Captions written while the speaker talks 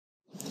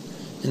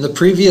In the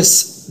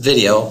previous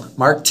video,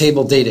 MARC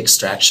table data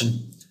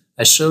extraction,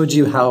 I showed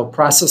you how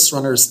Process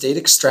Runner's data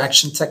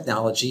extraction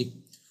technology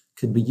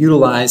could be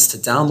utilized to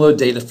download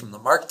data from the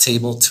MARC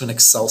table to an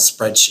Excel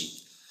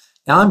spreadsheet.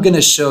 Now I'm going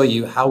to show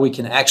you how we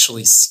can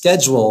actually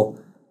schedule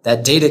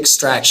that data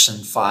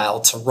extraction file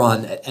to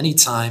run at any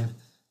time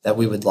that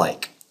we would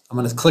like. I'm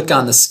going to click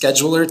on the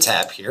Scheduler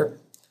tab here.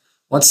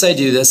 Once I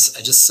do this,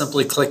 I just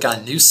simply click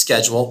on New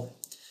Schedule.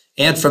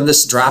 And from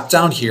this drop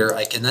down here,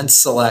 I can then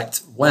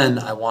select when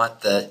I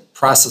want the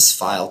process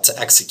file to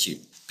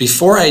execute.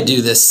 Before I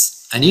do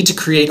this, I need to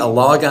create a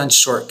logon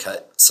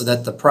shortcut so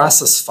that the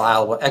process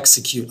file will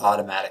execute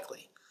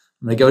automatically.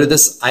 I'm going to go to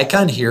this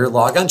icon here,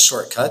 Logon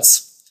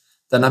Shortcuts.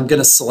 Then I'm going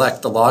to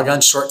select the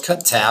Logon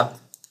Shortcut tab,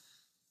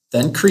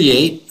 then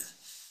Create.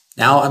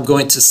 Now I'm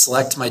going to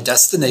select my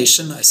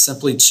destination. I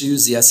simply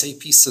choose the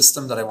SAP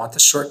system that I want the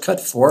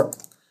shortcut for. I'm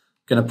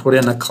going to put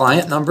in a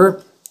client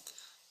number,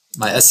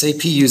 my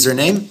SAP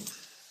username,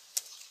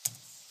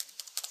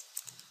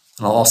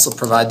 and I'll also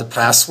provide the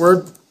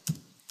password.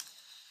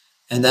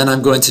 And then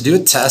I'm going to do a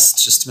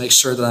test just to make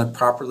sure that I'm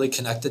properly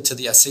connected to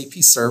the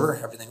SAP server.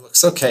 Everything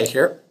looks okay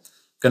here.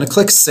 I'm going to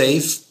click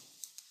Save.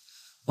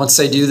 Once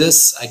I do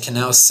this, I can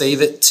now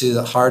save it to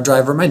the hard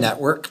drive or my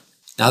network.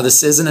 Now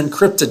this is an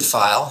encrypted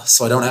file,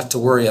 so I don't have to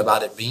worry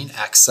about it being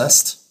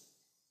accessed.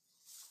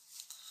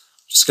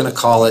 I'm just going to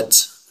call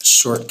it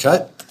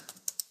Shortcut.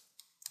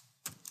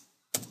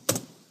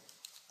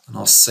 And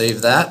I'll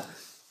save that.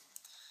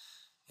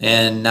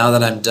 And now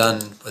that I'm done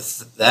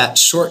with that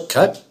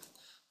shortcut,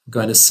 I'm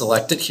going to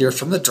select it here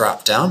from the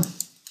drop down.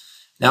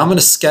 Now I'm going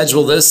to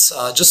schedule this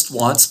just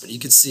once, but you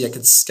can see I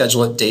can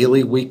schedule it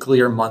daily,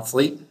 weekly, or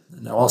monthly.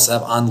 And I'll also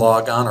have on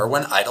log on or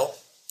when idle.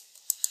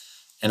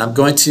 And I'm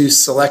going to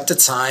select a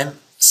time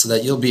so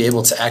that you'll be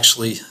able to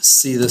actually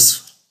see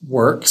this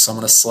work. So I'm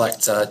going to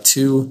select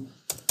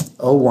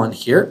 2:01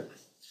 here.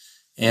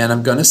 And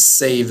I'm going to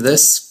save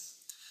this.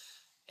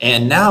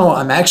 And now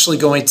I'm actually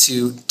going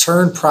to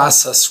turn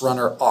Process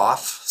Runner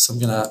off. So I'm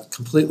going to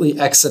completely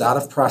exit out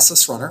of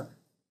Process Runner.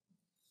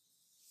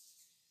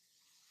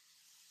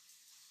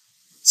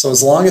 So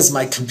as long as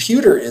my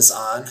computer is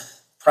on,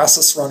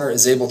 Process Runner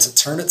is able to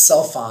turn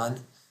itself on,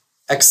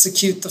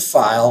 execute the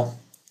file,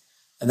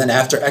 and then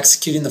after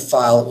executing the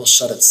file, it will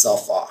shut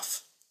itself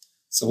off.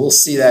 So we'll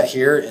see that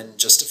here in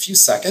just a few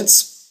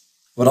seconds.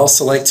 I would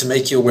also like to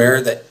make you aware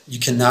that you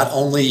can not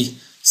only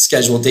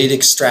schedule data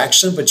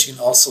extraction, but you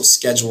can also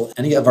schedule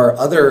any of our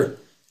other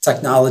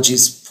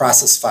technologies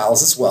process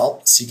files as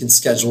well. So you can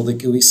schedule the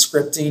GUI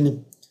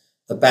scripting,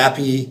 the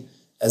BAPI,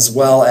 as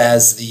well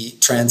as the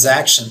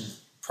transaction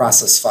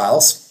process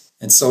files.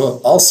 And so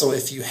also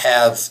if you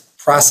have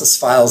process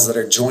files that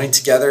are joined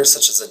together,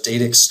 such as a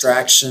data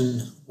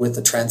extraction with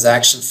a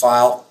transaction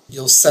file,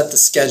 you'll set the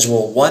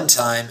schedule one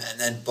time and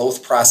then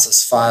both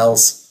process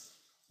files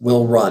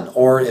will run.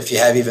 Or if you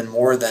have even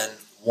more than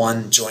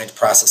one joint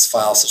process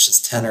file, such as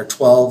 10 or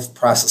 12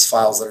 process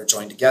files that are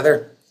joined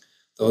together,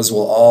 those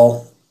will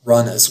all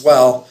run as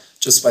well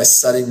just by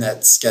setting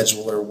that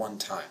scheduler one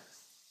time.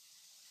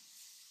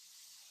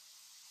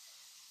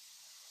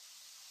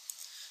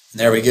 And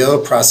there we go,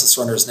 Process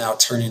Runner is now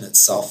turning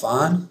itself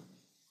on.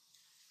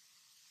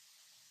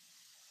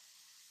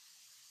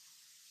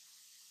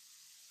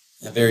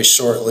 And very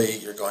shortly,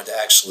 you're going to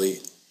actually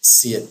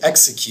see it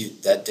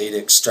execute that data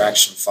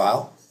extraction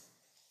file.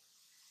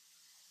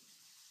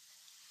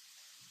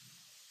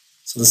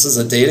 So this is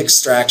a data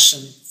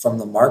extraction from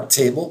the MARC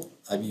table.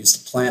 I've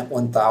used Plant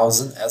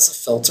 1000 as a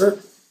filter.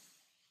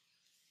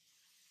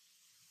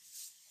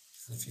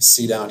 And if you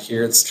see down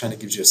here, this kind of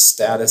gives you a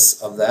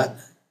status of that.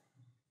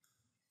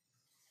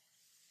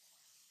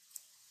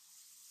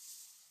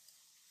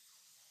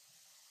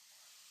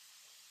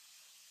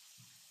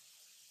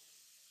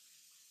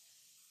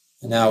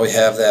 And now we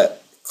have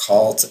that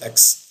call to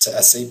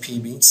SAP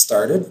being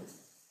started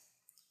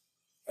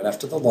right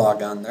after the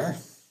logon there.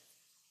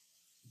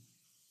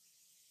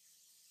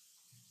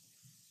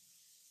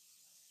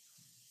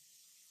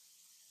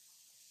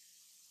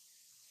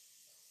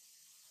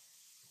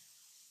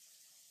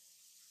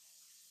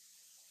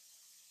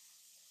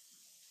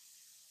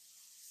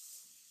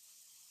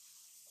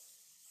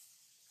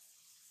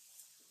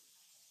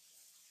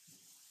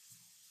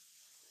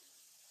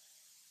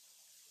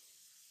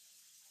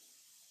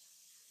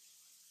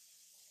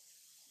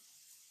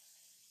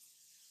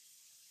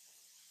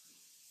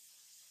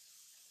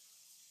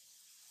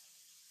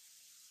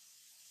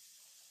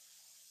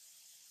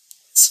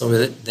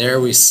 So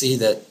there we see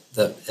that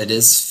it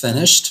is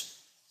finished.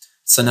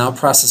 So now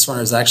Process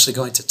Runner is actually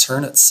going to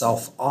turn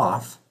itself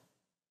off.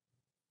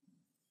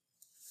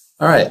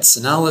 All right, so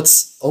now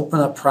let's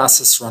open up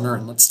Process Runner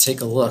and let's take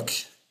a look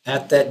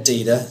at that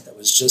data that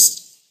was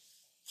just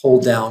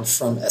pulled down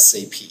from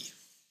SAP.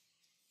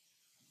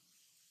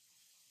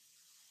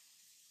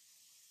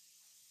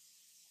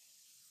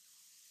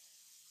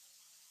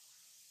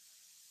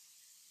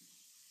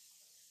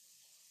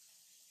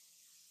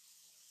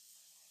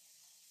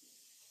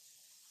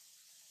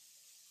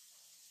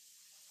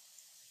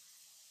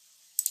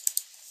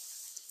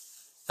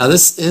 Now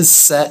this is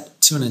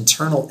set to an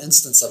internal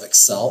instance of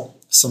Excel.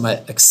 So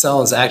my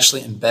Excel is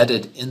actually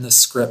embedded in the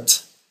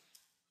script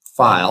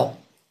file.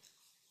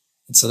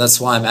 And so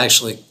that's why I'm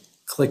actually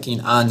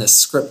clicking on this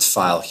script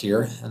file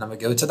here. And I'm going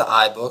to go to the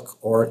iBook,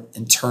 or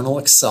internal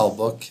Excel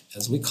book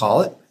as we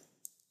call it.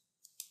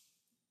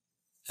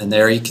 And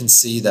there you can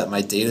see that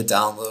my data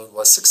download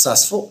was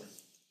successful.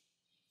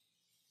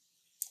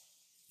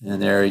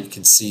 And there you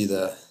can see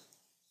the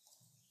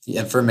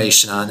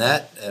information on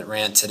that. It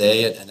ran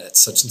today and at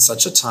such and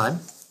such a time.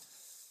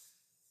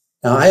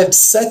 Now I have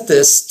set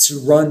this to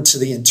run to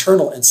the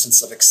internal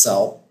instance of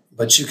Excel,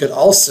 but you could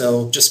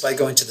also, just by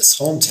going to this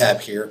Home tab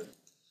here,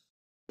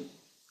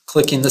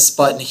 clicking this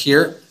button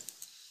here,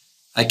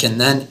 I can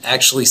then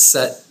actually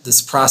set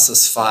this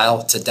process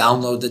file to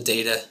download the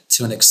data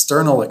to an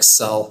external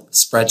Excel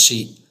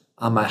spreadsheet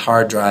on my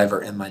hard drive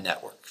or in my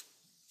network.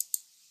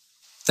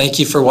 Thank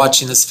you for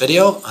watching this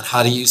video on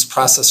how to use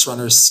Process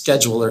Runner's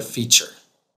scheduler feature.